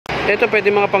Ito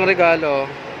pwede mga pangregalo.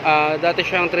 Dati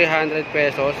siyang 300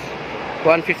 pesos.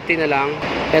 150 na lang.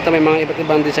 Ito may mga iba't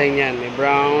ibang design yan. May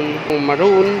brown,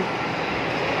 maroon.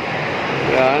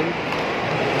 Yan.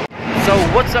 So,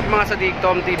 what's up mga sadik?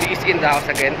 Tom TV is in the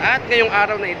house again. At ngayong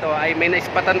araw na ito ay may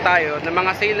naispatan tayo ng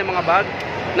mga sale ng mga bag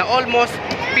na almost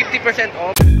 50%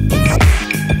 off.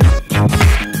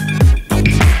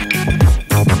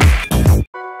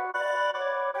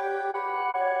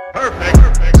 Perfect.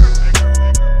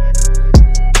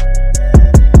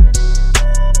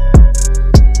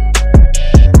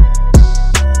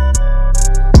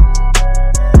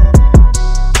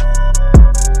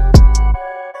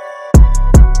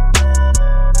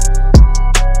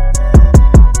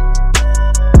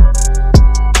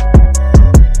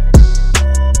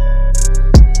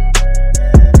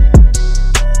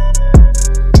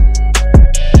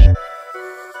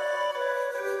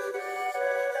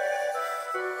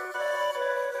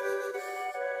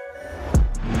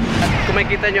 Kung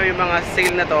makikita nyo yung mga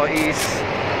sale na to is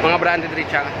mga branded rin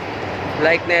siya.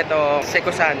 Like neto,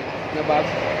 Sekosan na bag.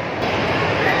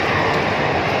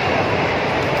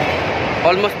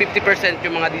 Almost 50%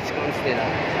 yung mga discounts nila.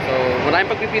 So,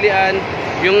 maraming pagpipilian.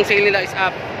 Yung sale nila is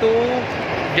up to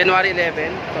January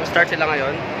 11. So, start sila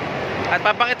ngayon. At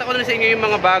papakita ko na sa inyo yung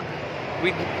mga bag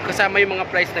with, kasama yung mga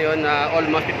price na yun na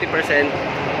almost 50%.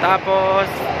 Tapos,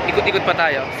 ikot-ikot pa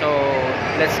tayo. So,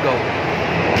 let's go.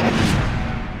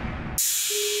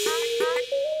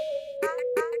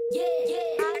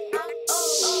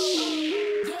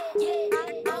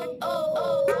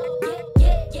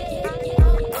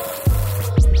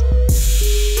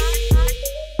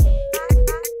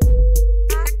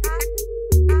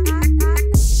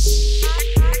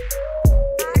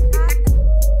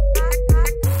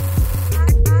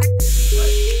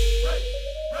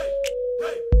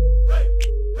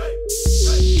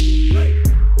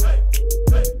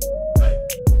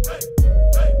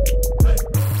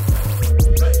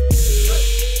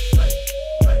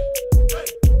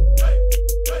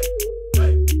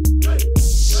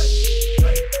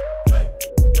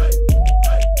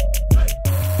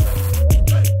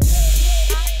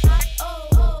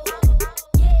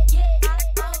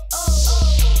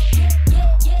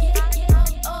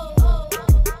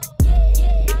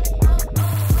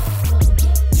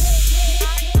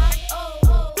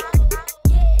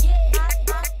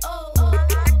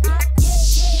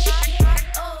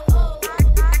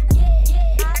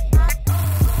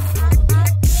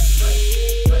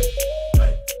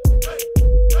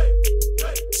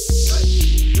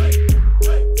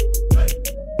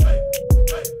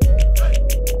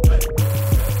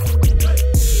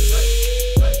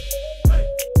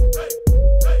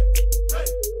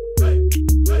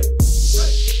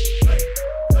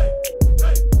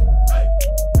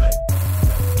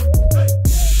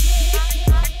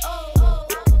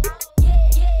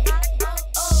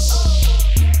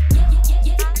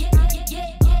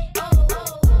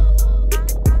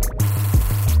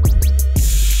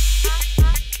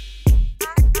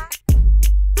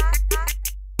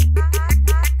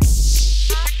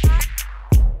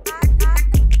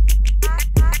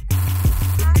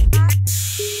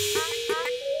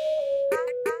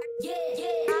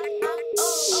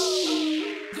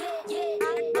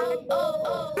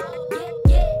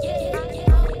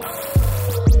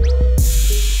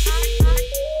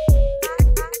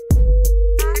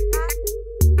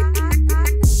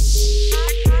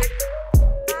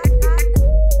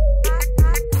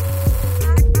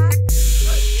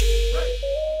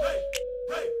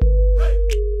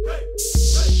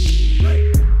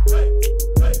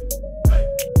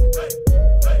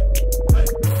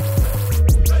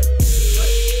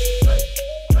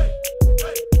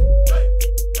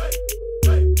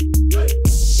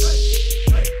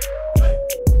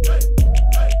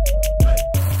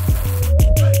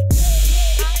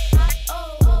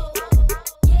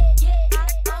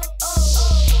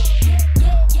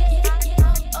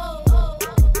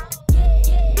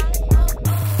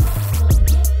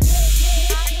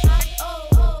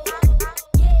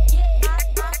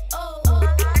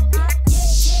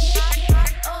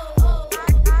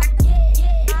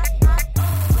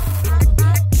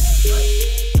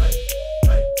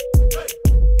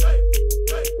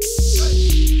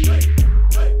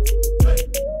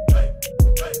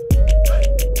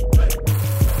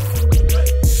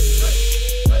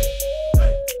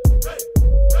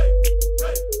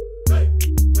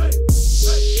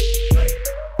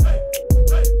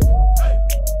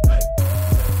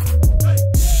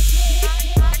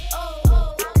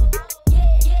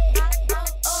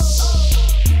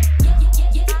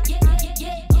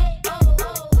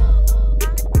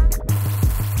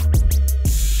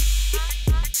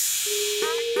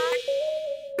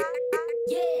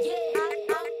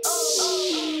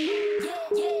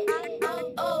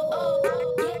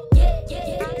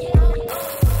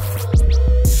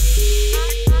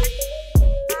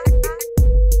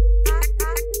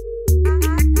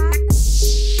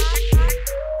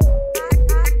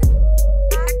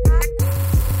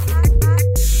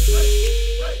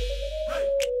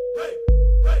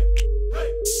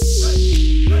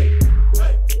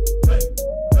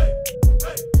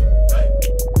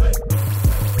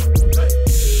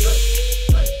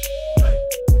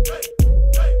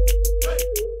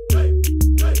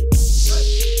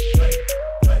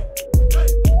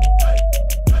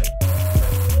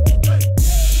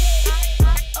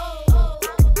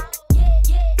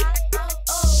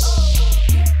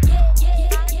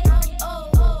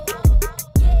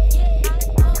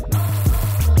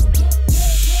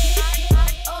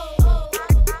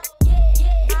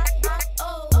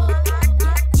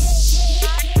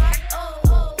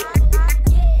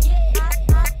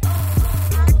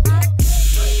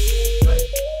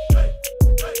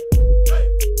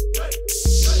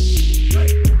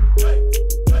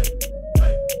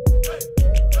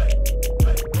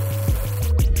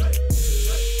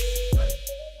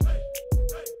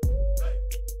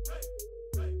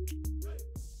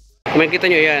 Kung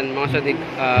makikita nyo yan, mga sadik,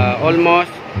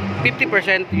 almost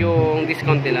 50% yung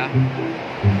discount nila.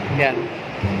 Yan.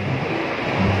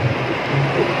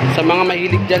 Sa mga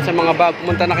mahilig dyan sa mga bag,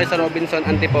 pumunta na kayo sa Robinson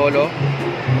Antipolo.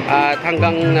 At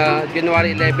hanggang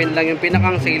January 11 lang yung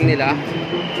pinakang sale nila.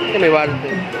 May wallet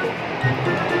din.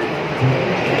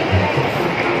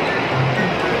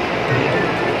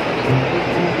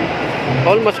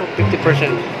 Almost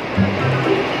 50%.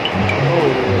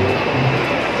 Oh.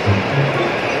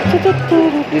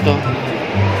 Dito.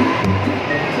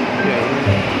 Yan.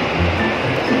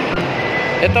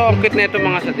 Ito, ang cute na ito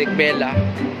mga sadik, Bella.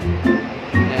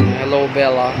 Yan, hello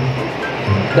Bella.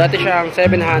 Dati siyang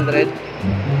 700.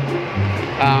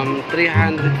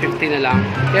 350 na lang.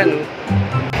 Yan.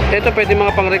 Ito pwede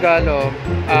mga pangregalo.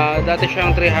 Dati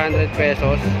siyang 300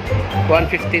 pesos.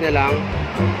 150 na lang.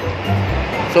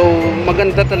 So,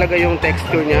 maganda talaga yung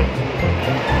texture niya.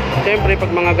 Siyempre, pag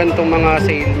mga gantong mga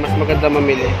sale, mas maganda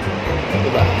mamili.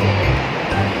 Diba?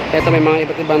 Ito may mga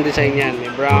iba't ibang design yan. May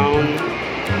brown.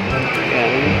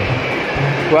 Yan.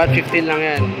 150 lang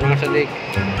yan, mga sadik.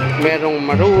 Merong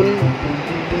maroon.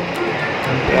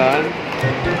 Yan.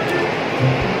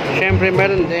 Siyempre,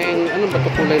 meron din, ano ba ito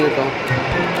kulay na ito?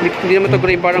 Hindi naman ito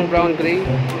gray, parang brown gray.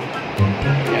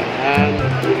 Yan.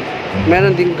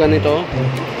 Meron din ganito.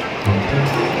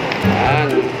 Yan.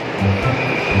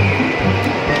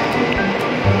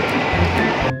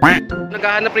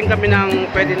 Naghahanap rin kami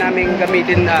ng pwede naming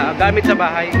gamitin na gamit sa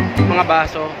bahay, mga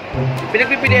baso.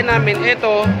 Pinagpipilian namin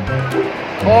ito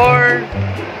or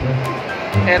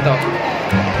ito.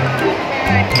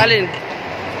 Alin?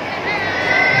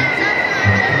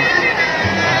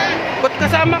 Ba't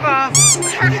kasama ka?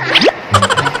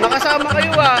 Nakasama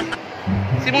kayo ah.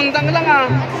 Simundang lang ah.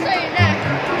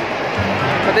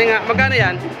 Pati nga, magkano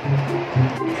yan?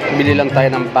 Bili lang tayo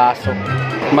ng baso.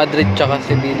 Madrid tsaka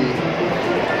Seville.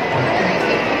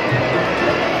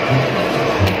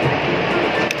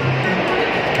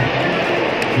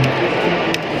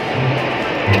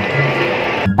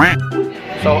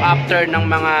 So after ng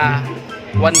mga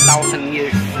 1,000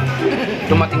 years,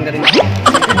 dumating na rin ito.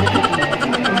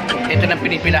 Ito lang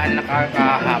pinipilahan na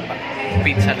kahaba.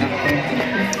 Pizza lang.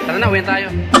 Tara na, uwi tayo.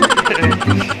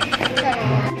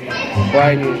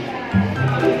 Wine.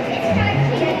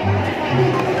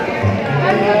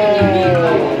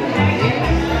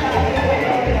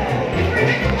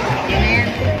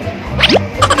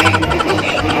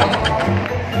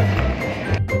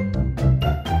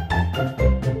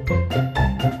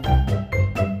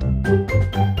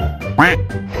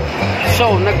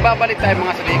 So, nagbabalik tayo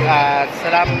mga sadik at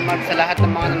salamat sa lahat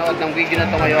ng mga nanood ng video na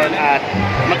ito ngayon at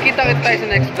magkita-kita tayo sa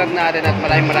next vlog natin at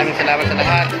maraming salamat sa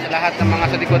lahat ng mga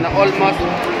sadik ko na almost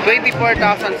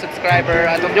 24,000 subscriber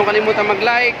at huwag niyong kalimutan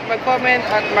mag-like, mag-comment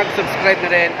at mag-subscribe na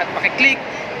rin at pakiclick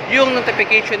yung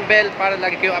notification bell para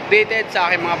lagi kayong updated sa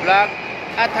aking mga vlog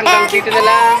at hanggang dito na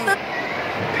lang.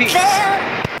 Peace!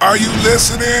 Are you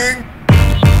listening?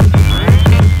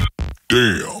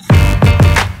 Damn.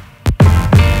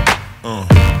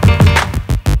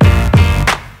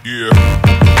 Yeah.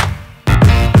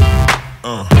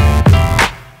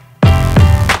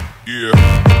 Yeah.